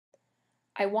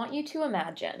I want you to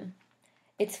imagine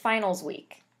it's finals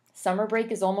week. Summer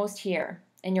break is almost here,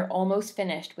 and you're almost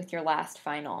finished with your last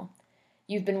final.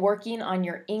 You've been working on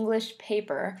your English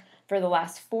paper for the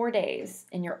last 4 days,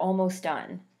 and you're almost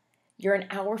done. You're an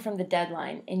hour from the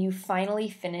deadline, and you finally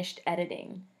finished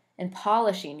editing and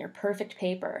polishing your perfect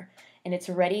paper, and it's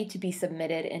ready to be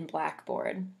submitted in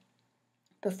Blackboard.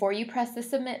 Before you press the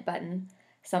submit button,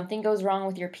 something goes wrong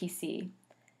with your PC,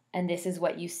 and this is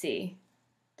what you see: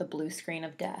 the blue screen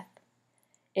of death.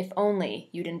 If only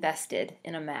you'd invested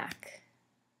in a Mac.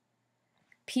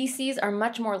 PCs are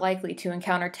much more likely to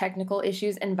encounter technical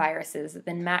issues and viruses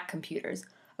than Mac computers,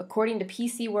 according to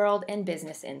PC World and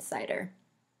Business Insider.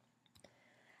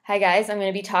 Hi guys, I'm going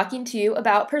to be talking to you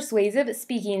about persuasive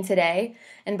speaking today,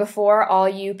 and before all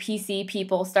you PC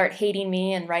people start hating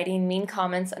me and writing mean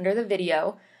comments under the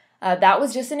video, that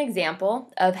was just an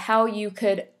example of how you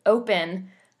could open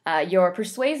your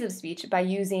persuasive speech by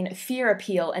using fear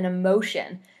appeal and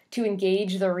emotion to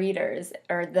engage the readers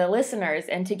or the listeners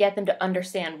and to get them to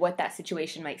understand what that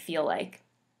situation might feel like.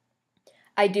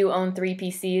 I do own 3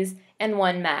 PCs and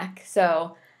 1 Mac,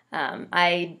 so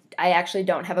I actually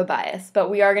don't have a bias, but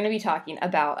we are going to be talking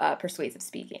about persuasive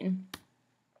speaking.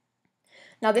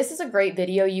 Now, this is a great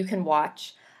video you can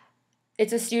watch.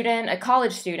 It's a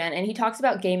college student, and he talks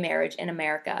about gay marriage in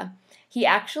America. He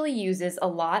actually uses a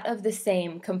lot of the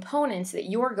same components that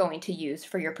you're going to use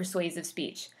for your persuasive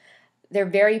speech. They're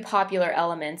very popular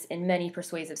elements in many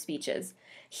persuasive speeches.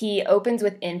 He opens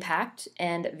with impact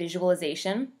and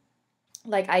visualization,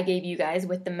 like I gave you guys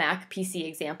with the Mac PC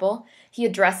example. He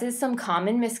addresses some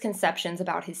common misconceptions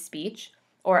about his speech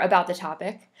or about the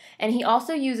topic, and he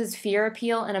also uses fear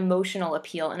appeal and emotional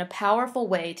appeal in a powerful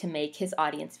way to make his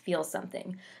audience feel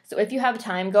something. So if you have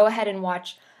time, go ahead and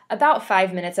watch about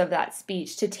 5 minutes of that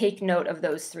speech to take note of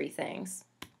those 3 things.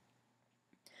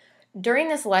 During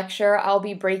this lecture, I'll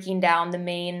be breaking down the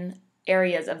main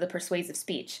areas of the persuasive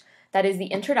speech. That is the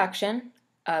introduction,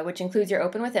 which includes your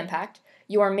open with impact,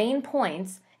 your main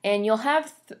points, and you'll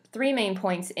have 3 main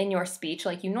points in your speech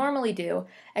like you normally do,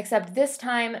 except this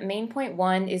time main point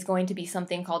 1 is going to be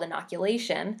something called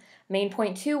inoculation, main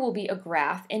point 2 will be a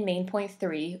graph, and main point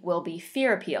 3 will be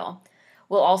fear appeal.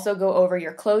 We'll also go over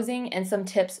your closing and some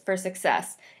tips for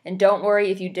success. And don't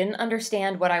worry if you didn't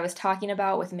understand what I was talking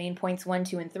about with main points 1,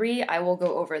 2, and 3, I will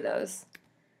go over those.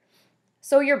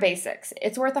 So your basics.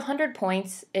 It's worth 100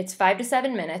 points. It's 5 to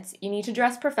 7 minutes. You need to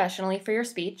dress professionally for your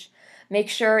speech. Make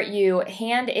sure you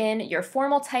hand in your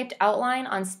formal typed outline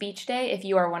on speech day if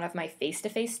you are one of my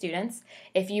face-to-face students.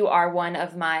 If you are one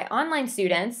of my online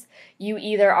students, you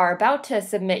either are about to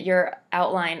submit your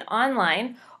outline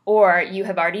online or you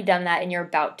have already done that and you're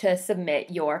about to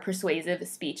submit your persuasive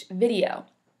speech video.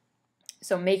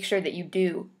 So make sure that you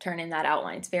do turn in that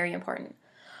outline. It's very important.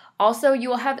 Also, you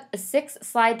will have a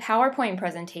 6-slide PowerPoint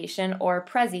presentation or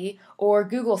Prezi or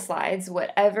Google Slides,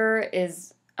 whatever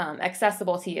is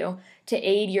accessible to you, to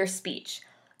aid your speech.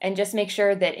 And just make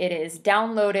sure that it is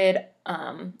downloaded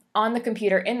on the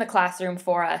computer in the classroom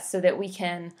for us so that we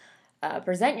can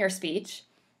present your speech.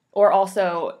 Or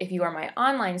also, if you are my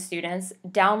online students,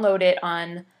 download it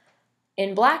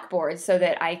in Blackboard so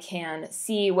that I can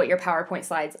see what your PowerPoint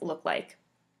slides look like.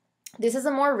 This is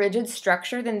a more rigid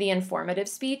structure than the informative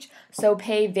speech, so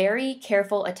pay very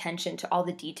careful attention to all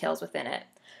the details within it.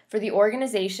 For the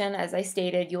organization, as I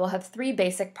stated, you will have 3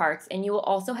 basic parts, and you will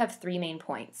also have 3 main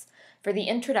points. For the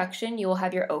introduction, you will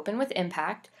have your open with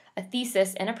impact, a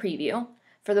thesis, and a preview.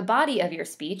 For the body of your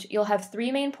speech, you'll have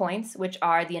 3 main points, which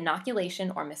are the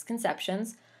inoculation or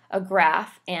misconceptions, a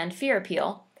graph, and fear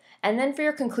appeal. And then for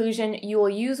your conclusion, you will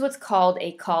use what's called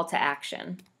a call to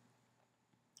action.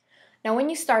 Now, when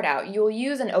you start out, you will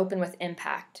use an open with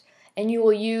impact, and you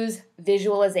will use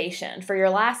visualization. For your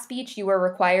last speech, you were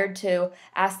required to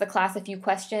ask the class a few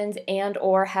questions and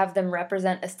or have them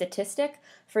represent a statistic.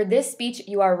 For this speech,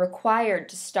 you are required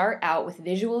to start out with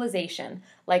visualization,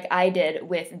 like I did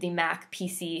with the Mac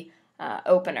PC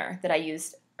opener that I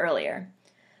used earlier.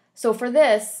 So for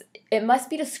this, it must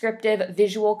be descriptive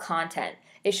visual content.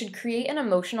 It should create an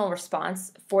emotional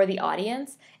response for the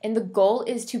audience, and the goal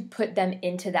is to put them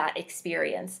into that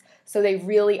experience so they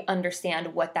really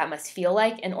understand what that must feel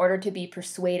like in order to be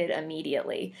persuaded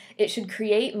immediately. It should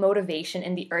create motivation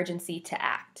and the urgency to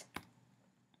act.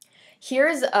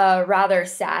 Here's a rather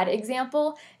sad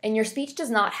example, and your speech does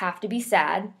not have to be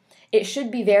sad. It should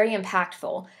be very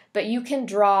impactful, but you can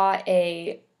draw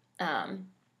a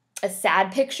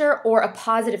sad picture or a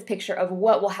positive picture of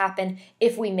what will happen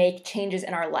if we make changes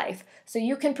in our life. So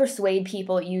you can persuade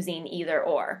people using either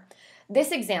or.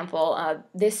 This example,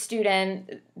 this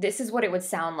student, this is what it would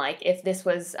sound like if this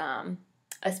was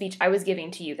a speech I was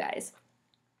giving to you guys.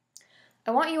 I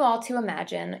want you all to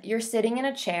imagine you're sitting in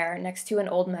a chair next to an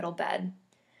old metal bed.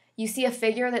 You see a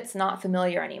figure that's not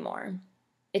familiar anymore.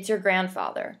 It's your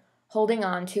grandfather, holding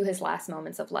on to his last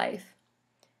moments of life.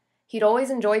 He'd always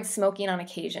enjoyed smoking on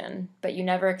occasion, but you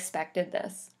never expected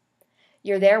this.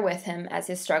 You're there with him as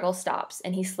his struggle stops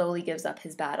and he slowly gives up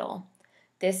his battle.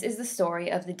 This is the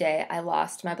story of the day I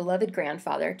lost my beloved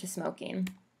grandfather to smoking.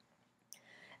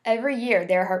 Every year,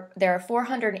 there are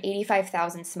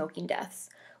 485,000 smoking deaths,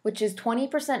 which is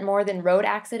 20% more than road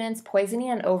accidents,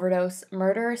 poisoning and overdose,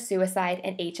 murder, suicide,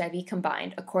 and HIV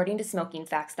combined, according to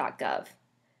smokingfacts.gov.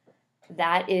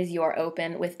 That is your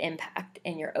open with impact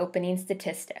and your opening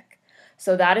statistic.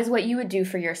 So that is what you would do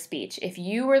for your speech. If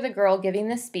you were the girl giving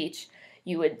this speech,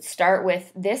 you would start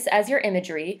with this as your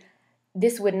imagery.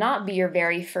 This would not be your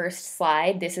very first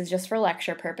slide. This is just for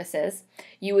lecture purposes.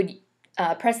 You would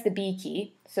press the B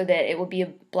key so that it will be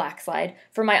a black slide.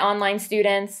 For my online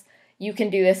students, you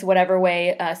can do this whatever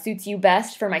way suits you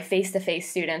best. For my face-to-face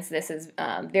students, this is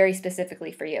very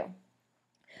specifically for you.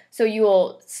 So you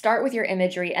will start with your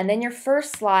imagery, and then your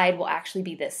first slide will actually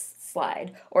be this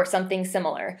slide or something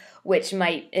similar, which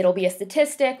it'll be a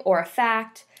statistic or a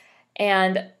fact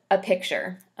and a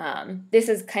picture. This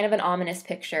is kind of an ominous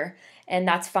picture, and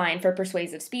that's fine for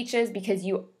persuasive speeches because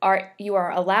you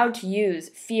are allowed to use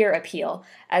fear appeal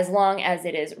as long as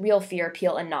it is real fear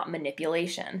appeal and not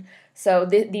manipulation. So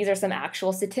these are some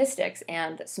actual statistics,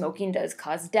 and smoking does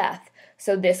cause death.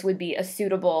 So this would be a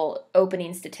suitable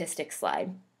opening statistic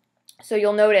slide. So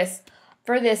you'll notice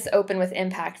for this open with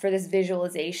impact, for this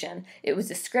visualization, it was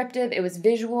descriptive, it was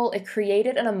visual, it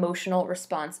created an emotional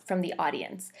response from the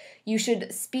audience. You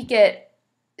should speak it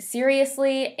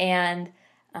seriously and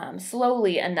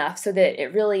slowly enough so that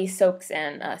it really soaks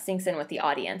and sinks in with the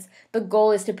audience. The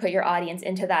goal is to put your audience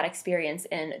into that experience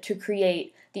and to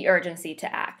create the urgency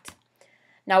to act.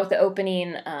 Now with the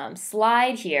opening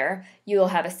slide here, you'll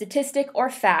have a statistic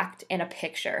or fact and a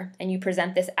picture, and you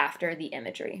present this after the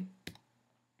imagery.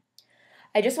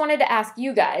 I just wanted to ask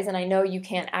you guys, and I know you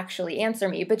can't actually answer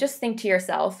me, but just think to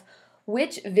yourself,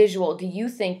 which visual do you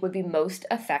think would be most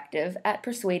effective at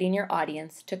persuading your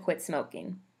audience to quit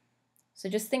smoking? So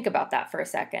just think about that for a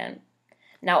second.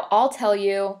 Now I'll tell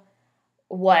you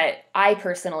what I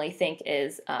personally think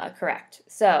is correct.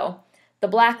 So the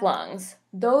black lungs,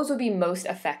 those would be most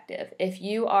effective. If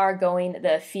you are going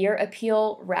the fear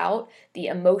appeal route, the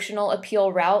emotional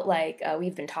appeal route like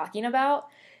we've been talking about,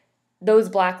 those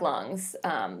black lungs,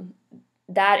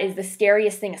 that is the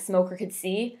scariest thing a smoker could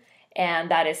see, and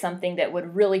that is something that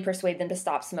would really persuade them to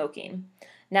stop smoking.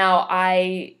 Now,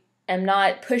 I am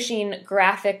not pushing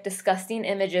graphic, disgusting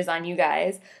images on you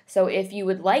guys, so if you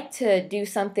would like to do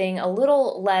something a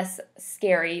little less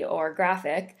scary or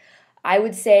graphic, I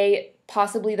would say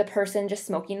possibly the person just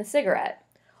smoking a cigarette,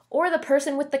 or the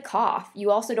person with the cough.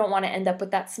 You also don't want to end up with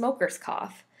that smoker's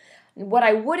cough. What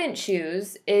I wouldn't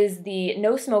choose is the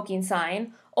no smoking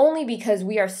sign, only because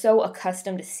we are so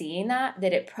accustomed to seeing that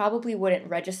it probably wouldn't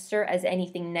register as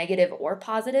anything negative or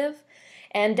positive,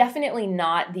 and definitely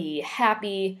not the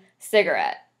happy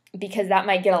cigarette, because that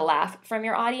might get a laugh from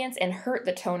your audience and hurt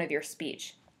the tone of your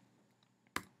speech.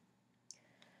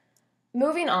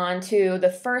 Moving on to the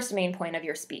first main point of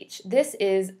your speech. This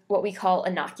is what we call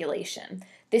inoculation.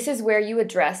 This is where you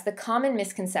address the common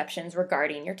misconceptions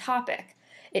regarding your topic.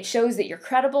 It shows that you're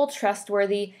credible,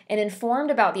 trustworthy, and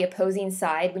informed about the opposing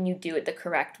side when you do it the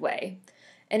correct way.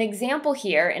 An example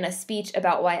here in a speech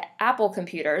about why Apple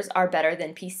computers are better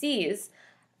than PCs,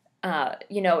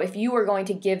 if you were going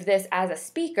to give this as a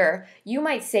speaker, you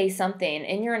might say something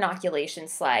in your inoculation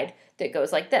slide that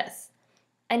goes like this.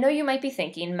 I know you might be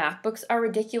thinking MacBooks are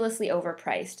ridiculously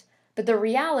overpriced, but the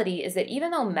reality is that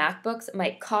even though MacBooks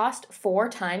might cost 4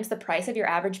 times the price of your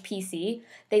average PC,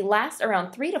 they last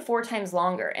around 3 to 4 times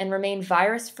longer and remain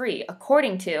virus-free,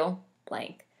 according to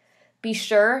blank. Be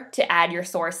sure to add your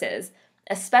sources,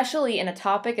 especially in a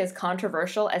topic as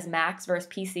controversial as Macs versus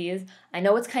PCs. I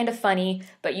know it's kind of funny,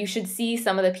 but you should see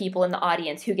some of the people in the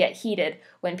audience who get heated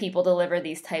when people deliver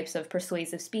these types of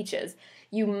persuasive speeches.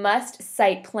 You must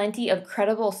cite plenty of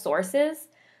credible sources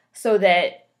so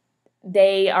that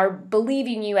they are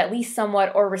believing you at least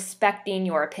somewhat or respecting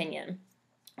your opinion.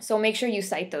 So make sure you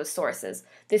cite those sources.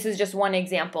 This is just one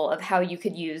example of how you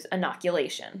could use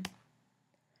inoculation.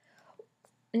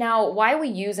 Now, why we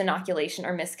use inoculation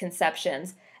or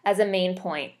misconceptions as a main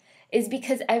point is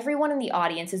because everyone in the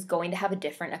audience is going to have a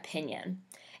different opinion.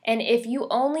 And if you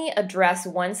only address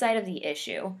one side of the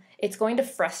issue, it's going to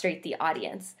frustrate the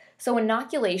audience. So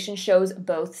inoculation shows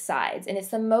both sides, and it's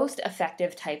the most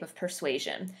effective type of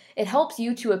persuasion. It helps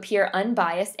you to appear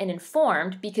unbiased and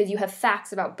informed because you have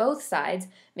facts about both sides,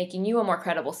 making you a more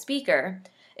credible speaker.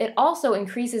 It also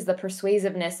increases the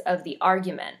persuasiveness of the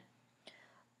argument.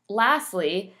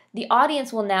 Lastly, the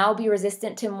audience will now be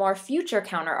resistant to more future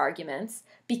counter-arguments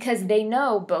because they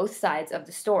know both sides of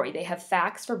the story. They have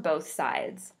facts for both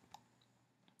sides.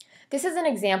 This is an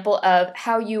example of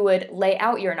how you would lay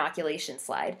out your inoculation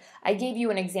slide. I gave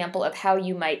you an example of how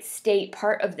you might state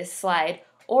part of this slide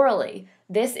orally.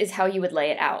 This is how you would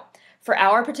lay it out. For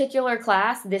our particular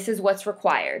class, this is what's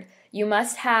required. You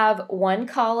must have one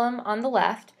column on the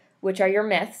left, which are your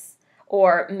myths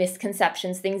or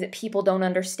misconceptions, things that people don't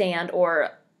understand or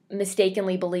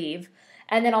mistakenly believe.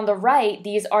 And then on the right,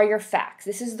 these are your facts.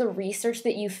 This is the research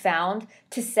that you found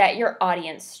to set your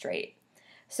audience straight.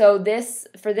 So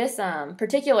for this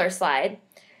particular slide,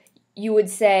 you would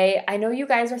say, I know you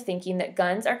guys are thinking that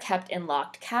guns are kept in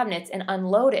locked cabinets and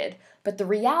unloaded, but the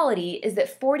reality is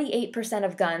that 48%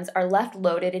 of guns are left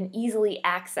loaded and easily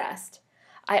accessed.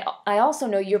 I also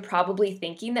know you're probably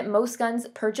thinking that most guns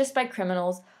purchased by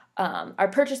criminals are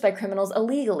purchased by criminals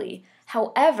illegally.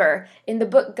 However, in the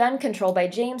book Gun Control by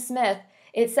James Smith,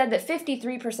 it said that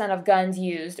 53% of guns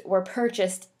used were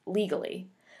purchased legally.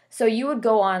 So you would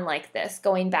go on like this,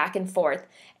 going back and forth.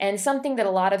 And something that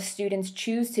a lot of students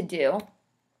choose to do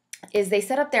is they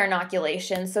set up their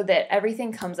inoculation so that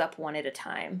everything comes up one at a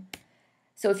time.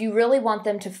 So if you really want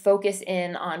them to focus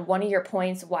in on one of your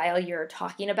points while you're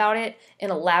talking about it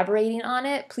and elaborating on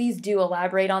it, please do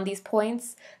elaborate on these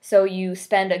points. So you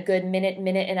spend a good minute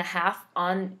and a half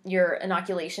on your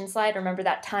inoculation slide. Remember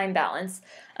that time balance.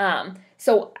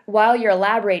 So while you're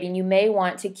elaborating, you may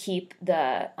want to keep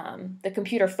the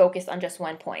computer focused on just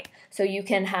one point. So you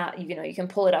can you can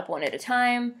pull it up one at a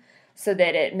time so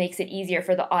that it makes it easier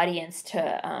for the audience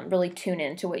to really tune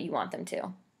in to what you want them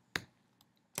to.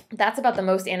 That's about the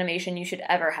most animation you should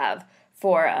ever have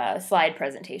for a slide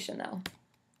presentation, though.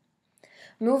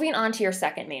 Moving on to your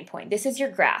second main point. This is your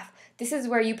graph. This is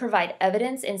where you provide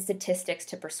evidence and statistics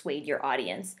to persuade your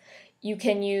audience. You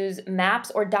can use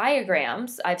maps or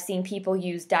diagrams. I've seen people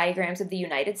use diagrams of the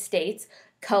United States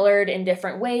colored in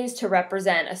different ways to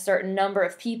represent a certain number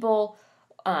of people,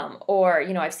 or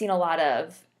I've seen a lot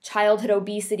of childhood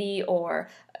obesity or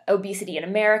obesity in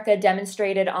America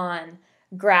demonstrated on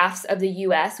graphs of the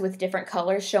U.S. with different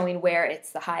colors showing where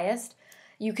it's the highest.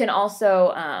 You can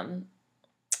also,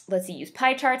 use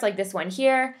pie charts like this one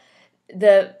here.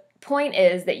 The point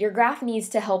is that your graph needs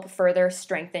to help further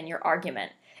strengthen your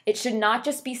argument. It should not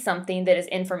just be something that is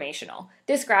informational.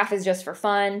 This graph is just for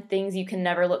fun, things you can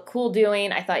never look cool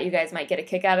doing. I thought you guys might get a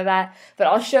kick out of that, but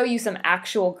I'll show you some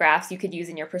actual graphs you could use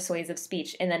in your persuasive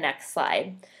speech in the next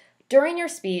slide. During your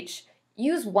speech,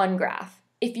 use one graph.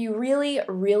 If you really,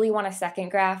 really want a second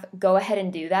graph, go ahead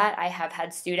and do that. I have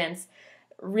had students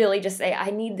really just say,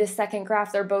 I need this second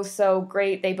graph. They're both so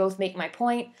great. They both make my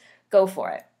point. Go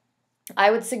for it. I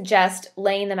would suggest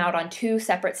laying them out on two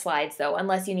separate slides, though,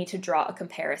 unless you need to draw a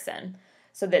comparison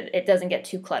so that it doesn't get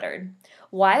too cluttered.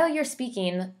 While you're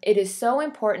speaking, it is so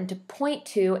important to point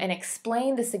to and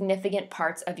explain the significant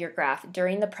parts of your graph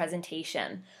during the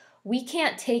presentation. We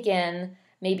can't take in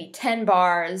maybe 10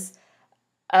 bars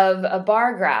of a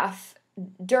bar graph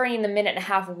during the minute and a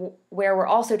half where we're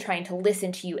also trying to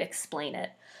listen to you explain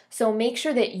it. So make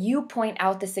sure that you point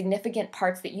out the significant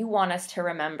parts that you want us to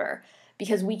remember,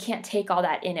 because we can't take all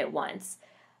that in at once.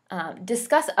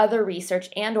 Discuss other research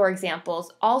and or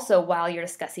examples also while you're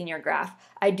discussing your graph.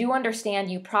 I do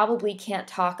understand you probably can't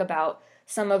talk about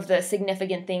some of the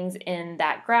significant things in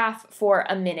that graph for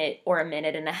a minute or a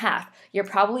minute and a half. You're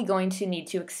probably going to need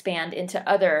to expand into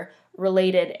other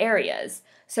related areas,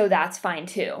 so that's fine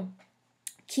too.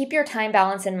 Keep your time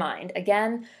balance in mind.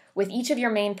 Again, with each of your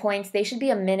main points, they should be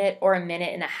a minute or a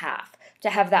minute and a half to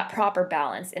have that proper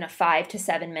balance in a 5 to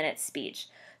 7 minute speech.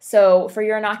 So for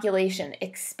your inoculation,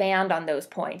 expand on those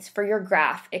points. For your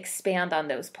graph, expand on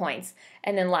those points.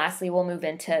 And then lastly, we'll move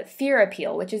into fear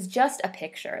appeal, which is just a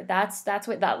picture. That's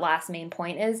what that last main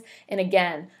point is. And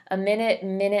again, a minute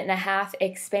and a half,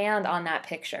 expand on that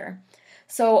picture.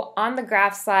 So on the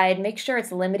graph side, make sure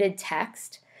it's limited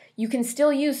text. You can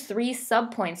still use 3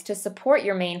 subpoints to support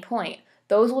your main point.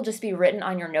 Those will just be written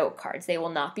on your note cards. They will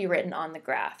not be written on the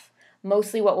graph.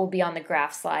 Mostly what will be on the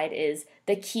graph slide is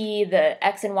the key, the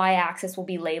X and Y axis will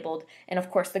be labeled, and of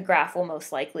course the graph will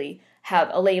most likely have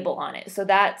a label on it. So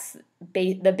that's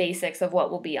the basics of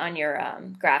what will be on your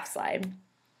graph slide.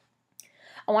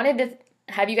 I wanted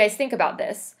to have you guys think about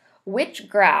this. which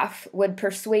graph would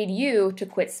persuade you to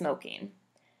quit smoking?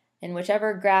 And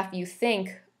whichever graph you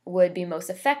think would be most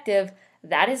effective,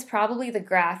 that is probably the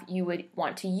graph you would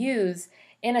want to use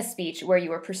in a speech where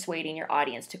you are persuading your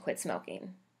audience to quit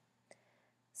smoking.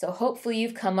 So hopefully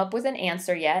you've come up with an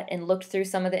answer yet and looked through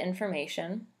some of the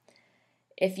information.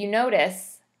 If you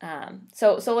notice,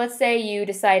 so let's say you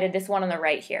decided this one on the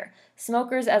right here,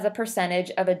 smokers as a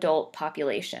percentage of adult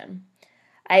population.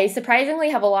 I surprisingly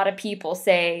have a lot of people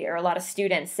say, or a lot of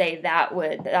students say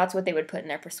that's what they would put in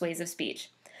their persuasive speech.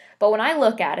 But when I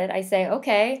look at it, I say,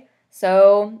 okay,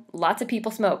 so lots of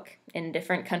people smoke in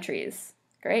different countries.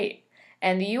 Great.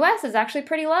 And the US is actually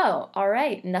pretty low. All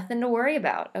right, nothing to worry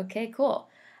about. Okay, cool.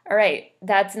 All right,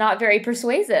 that's not very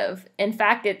persuasive. In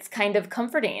fact, it's kind of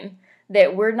comforting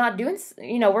that we're not doing,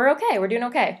 we're okay, we're doing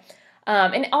okay.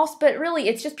 And also, but really,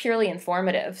 it's just purely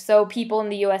informative. So people in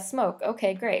the US smoke.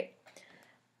 Okay, great.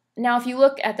 Now, if you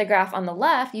look at the graph on the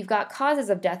left, you've got causes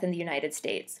of death in the United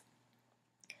States.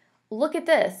 Look at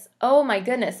this. Oh my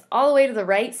goodness, all the way to the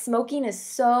right, smoking is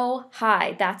so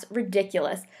high. That's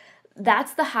ridiculous.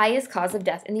 That's the highest cause of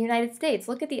death in the United States.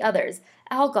 Look at the others.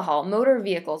 Alcohol, motor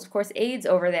vehicles, of course, AIDS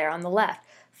over there on the left,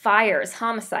 fires,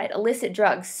 homicide, illicit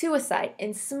drugs, suicide,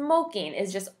 and smoking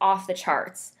is just off the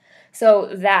charts. So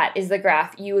that is the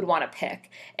graph you would want to pick.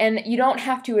 And you don't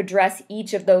have to address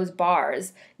each of those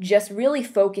bars. Just really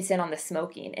focus in on the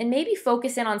smoking. And maybe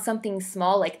focus in on something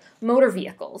small like motor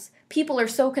vehicles. People are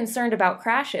so concerned about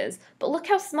crashes, but look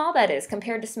how small that is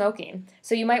compared to smoking.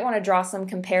 So you might want to draw some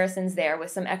comparisons there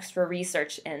with some extra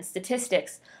research and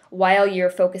statistics while you're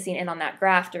focusing in on that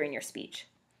graph during your speech.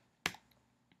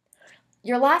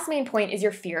 Your last main point is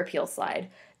your fear appeal slide.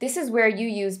 This is where you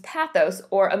use pathos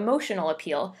or emotional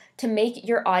appeal to make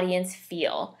your audience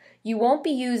feel. You won't be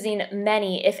using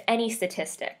many, if any,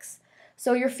 statistics.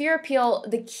 So your fear appeal,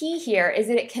 the key here is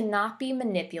that it cannot be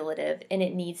manipulative and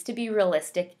it needs to be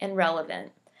realistic and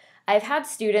relevant. I've had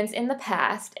students in the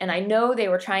past, and I know they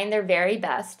were trying their very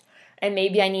best, and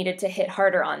maybe I needed to hit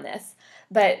harder on this,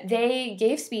 but they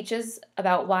gave speeches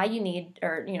about why you need,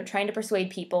 or trying to persuade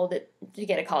people to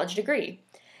get a college degree.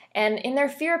 And in their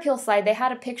fear appeal slide, they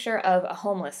had a picture of a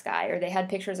homeless guy, or they had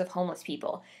pictures of homeless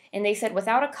people. And they said,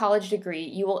 without a college degree,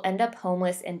 you will end up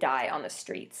homeless and die on the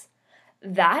streets.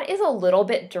 That is a little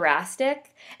bit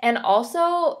drastic and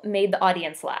also made the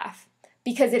audience laugh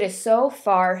because it is so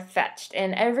far-fetched.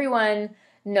 And everyone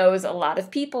knows a lot of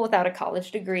people without a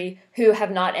college degree who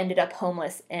have not ended up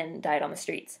homeless and died on the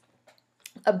streets.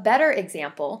 A better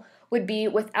example would be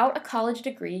without a college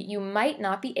degree, you might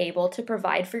not be able to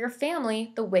provide for your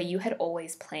family the way you had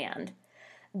always planned.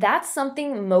 That's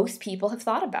something most people have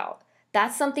thought about.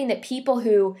 That's something that people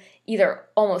who either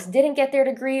almost didn't get their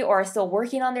degree or are still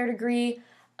working on their degree,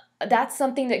 that's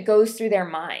something that goes through their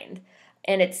mind.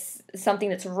 And it's something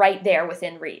that's right there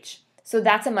within reach. So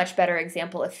that's a much better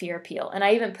example of fear appeal. And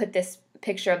I even put this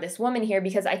picture of this woman here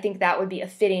because I think that would be a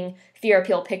fitting fear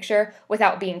appeal picture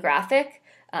without being graphic.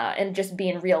 And just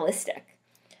being realistic.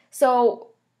 So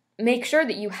make sure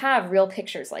that you have real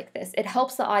pictures like this. It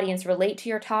helps the audience relate to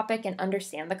your topic and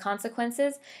understand the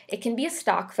consequences. It can be a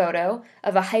stock photo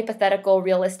of a hypothetical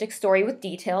realistic story with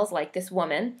details like this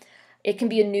woman. It can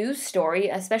be a news story,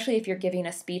 especially if you're giving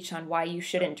a speech on why you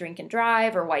shouldn't drink and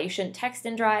drive or why you shouldn't text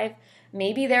and drive.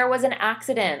 Maybe there was an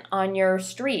accident on your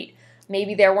street.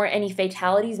 Maybe there weren't any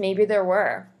fatalities. Maybe there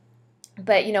were.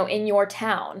 But, in your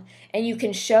town, and you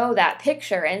can show that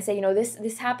picture and say,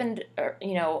 this happened,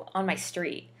 on my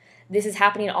street. This is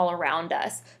happening all around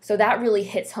us. So that really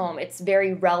hits home. It's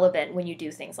very relevant when you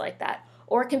do things like that.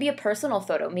 Or it can be a personal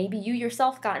photo. Maybe you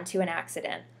yourself got into an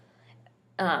accident.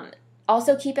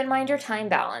 Also keep in mind your time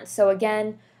balance. So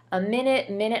again, a minute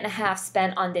and a half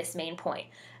spent on this main point.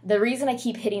 The reason I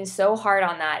keep hitting so hard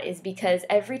on that is because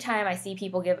every time I see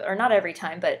people give, or not every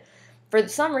time, but for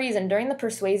some reason, during the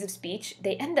persuasive speech,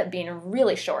 they end up being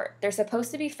really short. They're supposed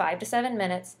to be 5 to 7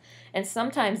 minutes, and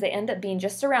sometimes they end up being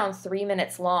just around 3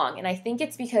 minutes long. And I think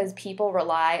it's because people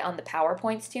rely on the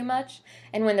PowerPoints too much.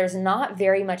 And when there's not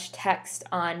very much text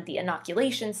on the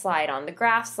inoculation slide, on the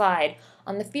graph slide,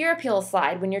 on the fear appeal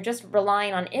slide, when you're just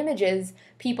relying on images,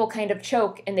 people kind of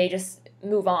choke and they just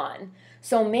move on.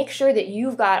 So make sure that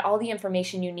you've got all the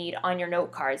information you need on your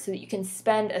note card so that you can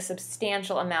spend a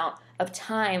substantial amount of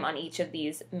time on each of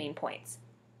these main points.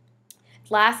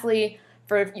 Lastly,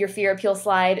 for your fear appeal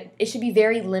slide, it should be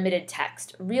very limited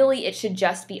text. Really, it should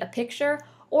just be a picture,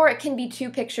 or it can be 2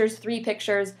 pictures, 3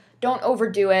 pictures. Don't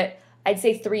overdo it. I'd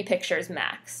say 3 pictures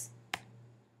max.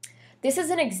 This is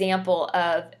an example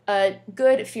of a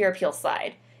good fear appeal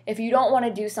slide. If you don't want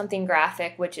to do something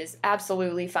graphic, which is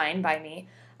absolutely fine by me,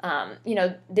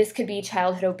 This could be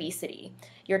childhood obesity.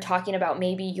 You're talking about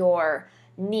maybe your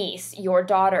niece, your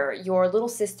daughter, your little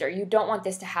sister. You don't want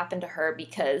this to happen to her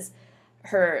because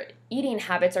her eating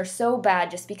habits are so bad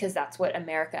just because that's what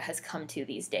America has come to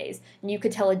these days. And you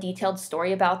could tell a detailed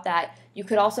story about that. You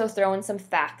could also throw in some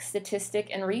facts, statistic,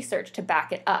 and research to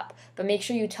back it up. But make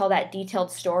sure you tell that detailed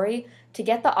story to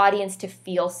get the audience to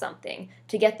feel something,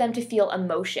 to get them to feel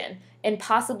emotion, and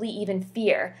possibly even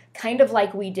fear, kind of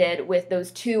like we did with those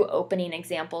 2 opening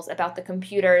examples about the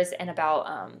computers and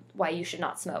about why you should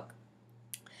not smoke.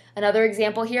 Another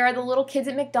example here are the little kids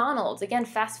at McDonald's. Again,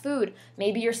 fast food.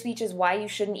 Maybe your speech is why you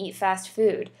shouldn't eat fast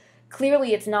food.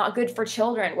 Clearly, it's not good for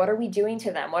children. What are we doing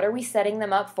to them? What are we setting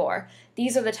them up for?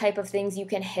 These are the type of things you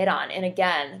can hit on. And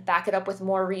again, back it up with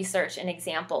more research and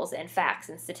examples and facts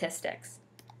and statistics.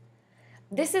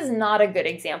 This is not a good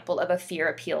example of a fear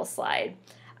appeal slide.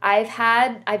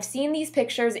 I've seen these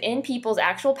pictures in people's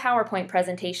actual PowerPoint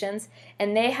presentations,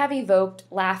 and they have evoked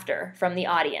laughter from the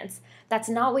audience. That's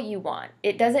not what you want.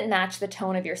 It doesn't match the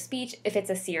tone of your speech if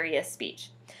it's a serious speech.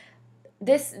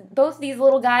 Both these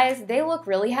little guys, they look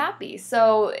really happy,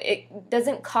 so it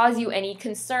doesn't cause you any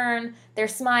concern. They're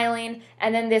smiling,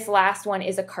 and then this last one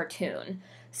is a cartoon.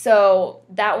 So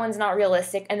that one's not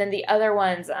realistic, and then the other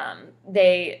ones,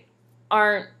 they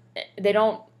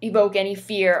don't evoke any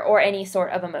fear or any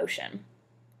sort of emotion.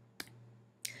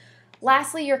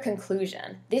 Lastly, your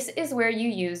conclusion. This is where you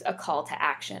use a call to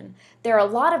action. There are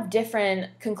a lot of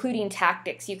different concluding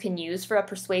tactics you can use for a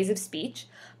persuasive speech,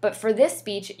 but for this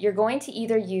speech, you're going to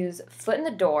either use foot in the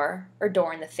door or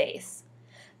door in the face.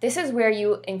 This is where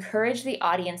you encourage the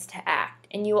audience to act,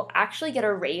 and you will actually get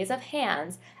a raise of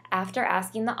hands after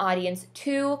asking the audience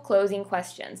 2 closing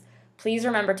questions. Please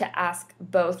remember to ask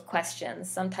both questions.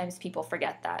 Sometimes people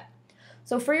forget that.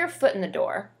 So for your foot in the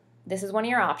door, this is one of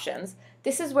your options.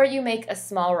 This is where you make a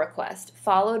small request,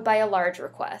 followed by a large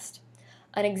request.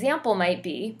 An example might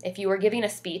be, if you were giving a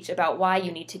speech about why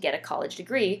you need to get a college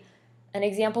degree, an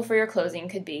example for your closing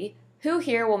could be, who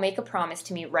here will make a promise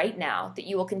to me right now that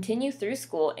you will continue through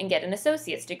school and get an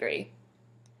associate's degree?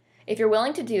 If you're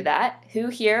willing to do that, who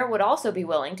here would also be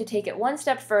willing to take it one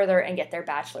step further and get their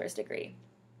bachelor's degree?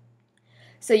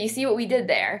 So you see what we did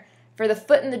there. For the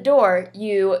foot in the door,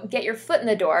 you get your foot in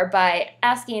the door by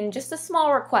asking just a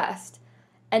small request.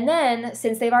 And then,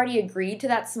 since they've already agreed to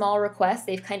that small request,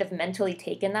 they've kind of mentally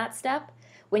taken that step.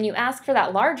 When you ask for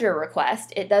that larger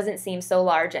request, it doesn't seem so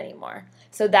large anymore.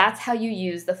 So that's how you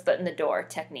use the foot in the door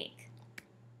technique.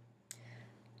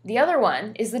 The other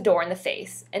one is the door in the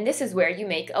face, and this is where you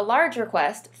make a large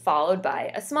request followed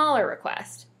by a smaller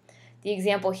request. The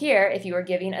example here, if you were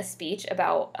giving a speech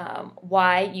about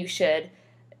why you should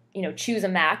choose a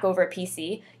Mac over a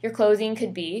PC, your closing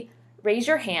could be, raise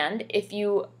your hand if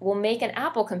you will make an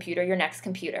Apple computer your next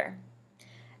computer.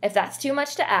 If that's too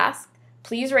much to ask,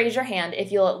 please raise your hand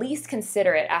if you'll at least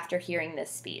consider it after hearing this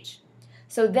speech.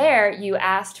 So there you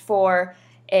asked for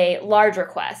a large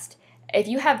request. If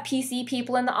you have PC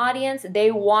people in the audience,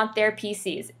 they want their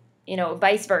PCs,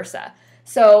 vice versa.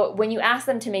 So when you ask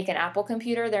them to make an Apple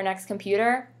computer their next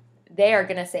computer, they are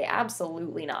going to say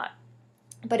absolutely not.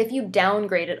 But if you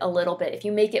downgrade it a little bit, if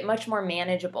you make it much more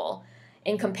manageable,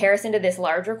 in comparison to this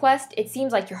large request, it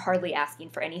seems like you're hardly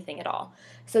asking for anything at all.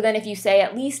 So then if you say,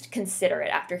 at least consider it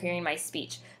after hearing my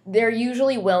speech, they're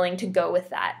usually willing to go with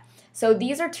that. So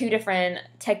these are 2 different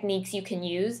techniques you can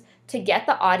use to get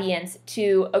the audience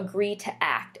to agree to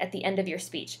act at the end of your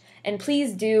speech. And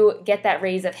please do get that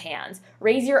raise of hands.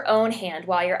 Raise your own hand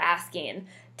while you're asking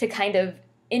to kind of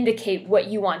indicate what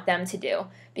you want them to do.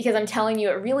 Because I'm telling you,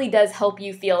 it really does help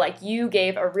you feel like you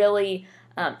gave a really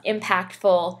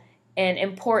impactful and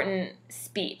important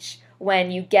speech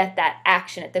when you get that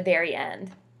action at the very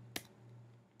end.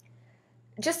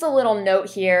 Just a little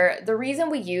note here, the reason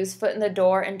we use foot in the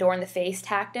door and door in the face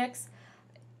tactics,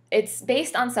 it's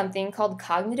based on something called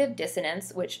cognitive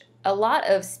dissonance, which a lot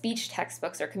of speech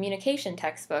textbooks or communication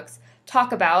textbooks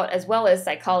talk about, as well as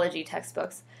psychology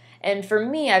textbooks. And for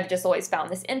me, I've just always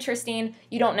found this interesting.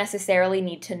 You don't necessarily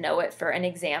need to know it for an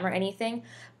exam or anything,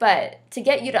 but to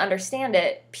get you to understand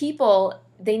it, people,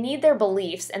 they need their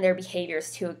beliefs and their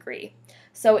behaviors to agree.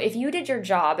 So if you did your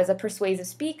job as a persuasive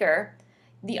speaker,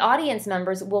 the audience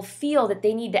members will feel that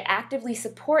they need to actively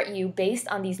support you based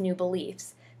on these new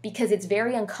beliefs, because it's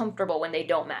very uncomfortable when they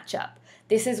don't match up.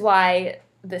 This is why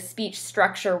the speech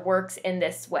structure works in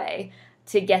this way,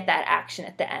 to get that action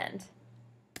at the end.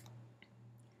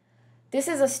 This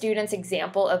is a student's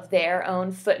example of their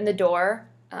own foot in the door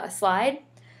slide.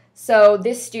 So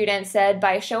this student said,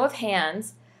 by a show of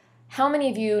hands, how many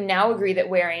of you now agree that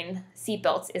wearing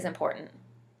seatbelts is important?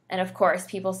 And of course,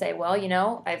 people say, well, you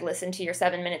know, I've listened to your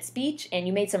 7-minute speech and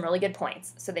you made some really good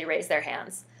points. So they raise their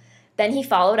hands. Then he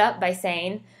followed up by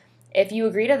saying, if you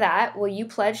agree to that, will you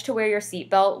pledge to wear your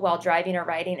seatbelt while driving or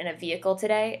riding in a vehicle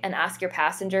today and ask your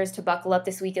passengers to buckle up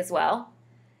this week as well?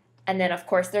 And then, of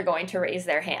course, they're going to raise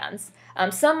their hands.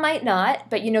 Some might not,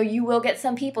 but, you know, you will get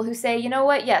some people who say, you know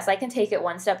what, yes, I can take it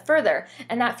one step further.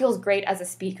 And that feels great as a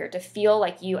speaker, to feel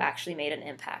like you actually made an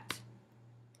impact.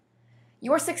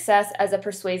 Your success as a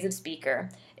persuasive speaker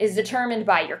is determined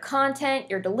by your content,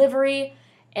 your delivery,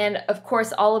 and, of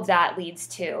course, all of that leads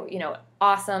to, you know,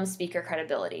 awesome speaker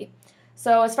credibility.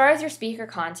 So as far as your speaker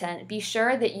content, be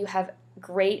sure that you have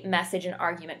great message and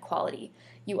argument quality.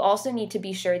 You also need to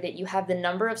be sure that you have the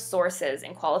number of sources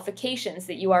and qualifications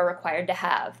that you are required to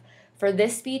have. For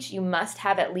this speech, you must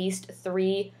have at least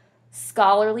 3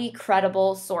 scholarly,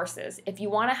 credible sources. If you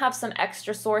want to have some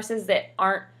extra sources that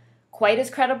aren't quite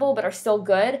as credible but are still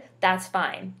good, that's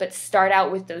fine. But start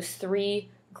out with those 3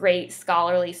 great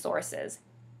scholarly sources.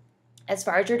 As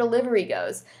far as your delivery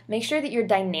goes, make sure that you're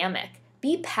dynamic.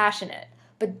 Be passionate,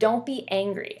 but don't be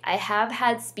angry. I have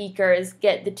had speakers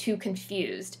get the two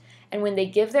confused. And when they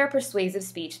give their persuasive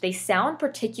speech, they sound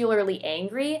particularly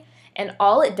angry, and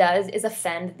all it does is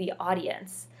offend the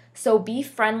audience. So be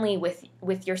friendly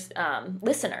with your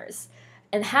listeners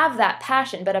and have that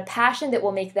passion, but a passion that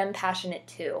will make them passionate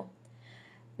too.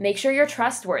 Make sure you're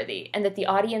trustworthy and that the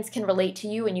audience can relate to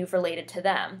you and you've related to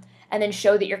them. And then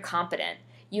show that you're competent.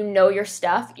 You know your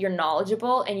stuff, you're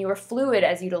knowledgeable, and you are fluid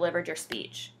as you delivered your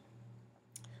speech.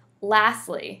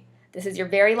 Lastly, this is your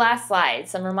very last slide,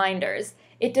 some reminders.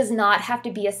 It does not have to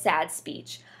be a sad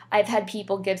speech. I've had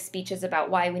people give speeches about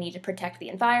why we need to protect the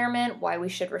environment, why we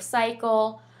should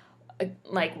recycle,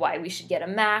 like why we should get a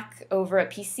Mac over a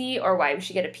PC or why we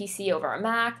should get a PC over a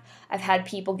Mac. I've had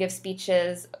people give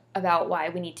speeches about why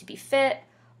we need to be fit,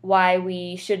 why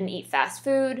we shouldn't eat fast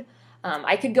food.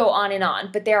 I could go on,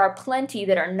 but there are plenty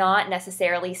that are not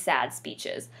necessarily sad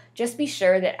speeches. Just be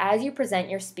sure that as you present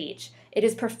your speech, it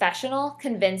is professional,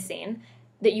 convincing,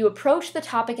 that you approach the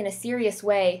topic in a serious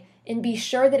way, and be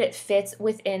sure that it fits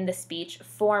within the speech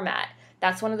format.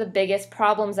 That's one of the biggest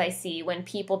problems I see when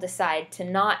people decide to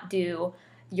not do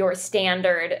your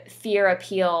standard fear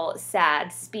appeal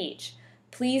sad speech.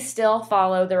 Please still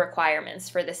follow the requirements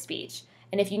for the speech.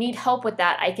 And if you need help with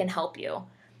that, I can help you.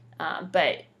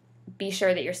 But be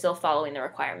sure that you're still following the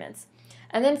requirements.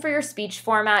 And then for your speech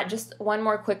format, just one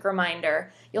more quick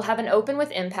reminder. You'll have an open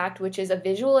with impact, which is a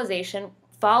visualization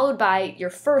followed by your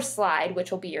first slide,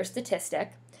 which will be your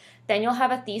statistic. Then you'll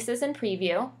have a thesis and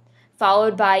preview,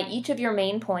 followed by each of your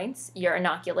main points, your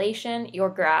inoculation, your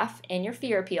graph, and your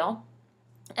fear appeal.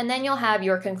 And then you'll have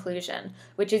your conclusion,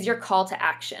 which is your call to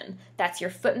action. That's your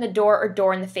foot in the door or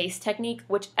door in the face technique,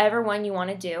 whichever one you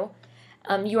want to do.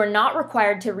 You are not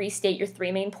required to restate your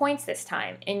 3 main points this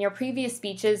time. In your previous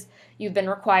speeches, you've been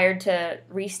required to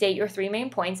restate your 3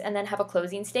 main points and then have a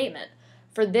closing statement.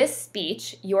 For this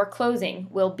speech, your closing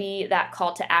will be that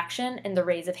call to action and the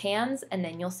raise of hands, and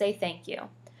then you'll say thank you.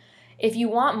 If you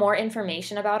want more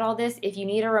information about all this, if you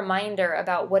need a reminder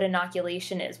about what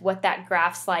inoculation is, what that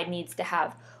graph slide needs to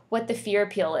have, what the fear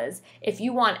appeal is, if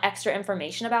you want extra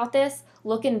information about this,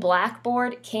 look in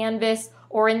Blackboard, Canvas,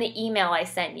 or in the email I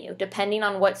sent you, depending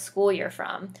on what school you're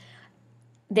from.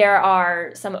 There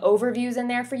are some overviews in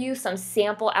there for you, some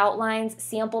sample outlines,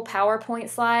 sample PowerPoint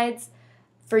slides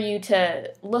for you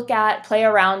to look at, play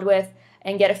around with,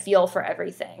 and get a feel for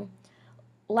everything.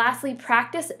 Lastly,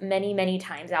 practice many, many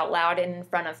times out loud and in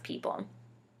front of people.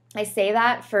 I say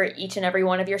that for each and every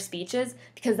one of your speeches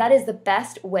because that is the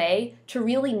best way to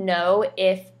really know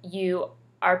if you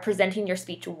are presenting your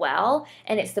speech well,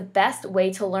 and it's the best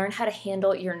way to learn how to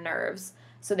handle your nerves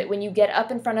so that when you get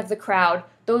up in front of the crowd,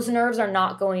 those nerves are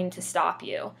not going to stop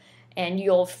you, and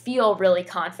you'll feel really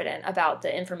confident about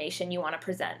the information you want to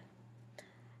present.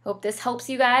 Hope this helps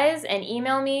you guys, and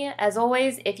email me, as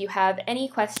always, if you have any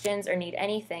questions or need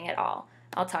anything at all.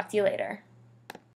 I'll talk to you later.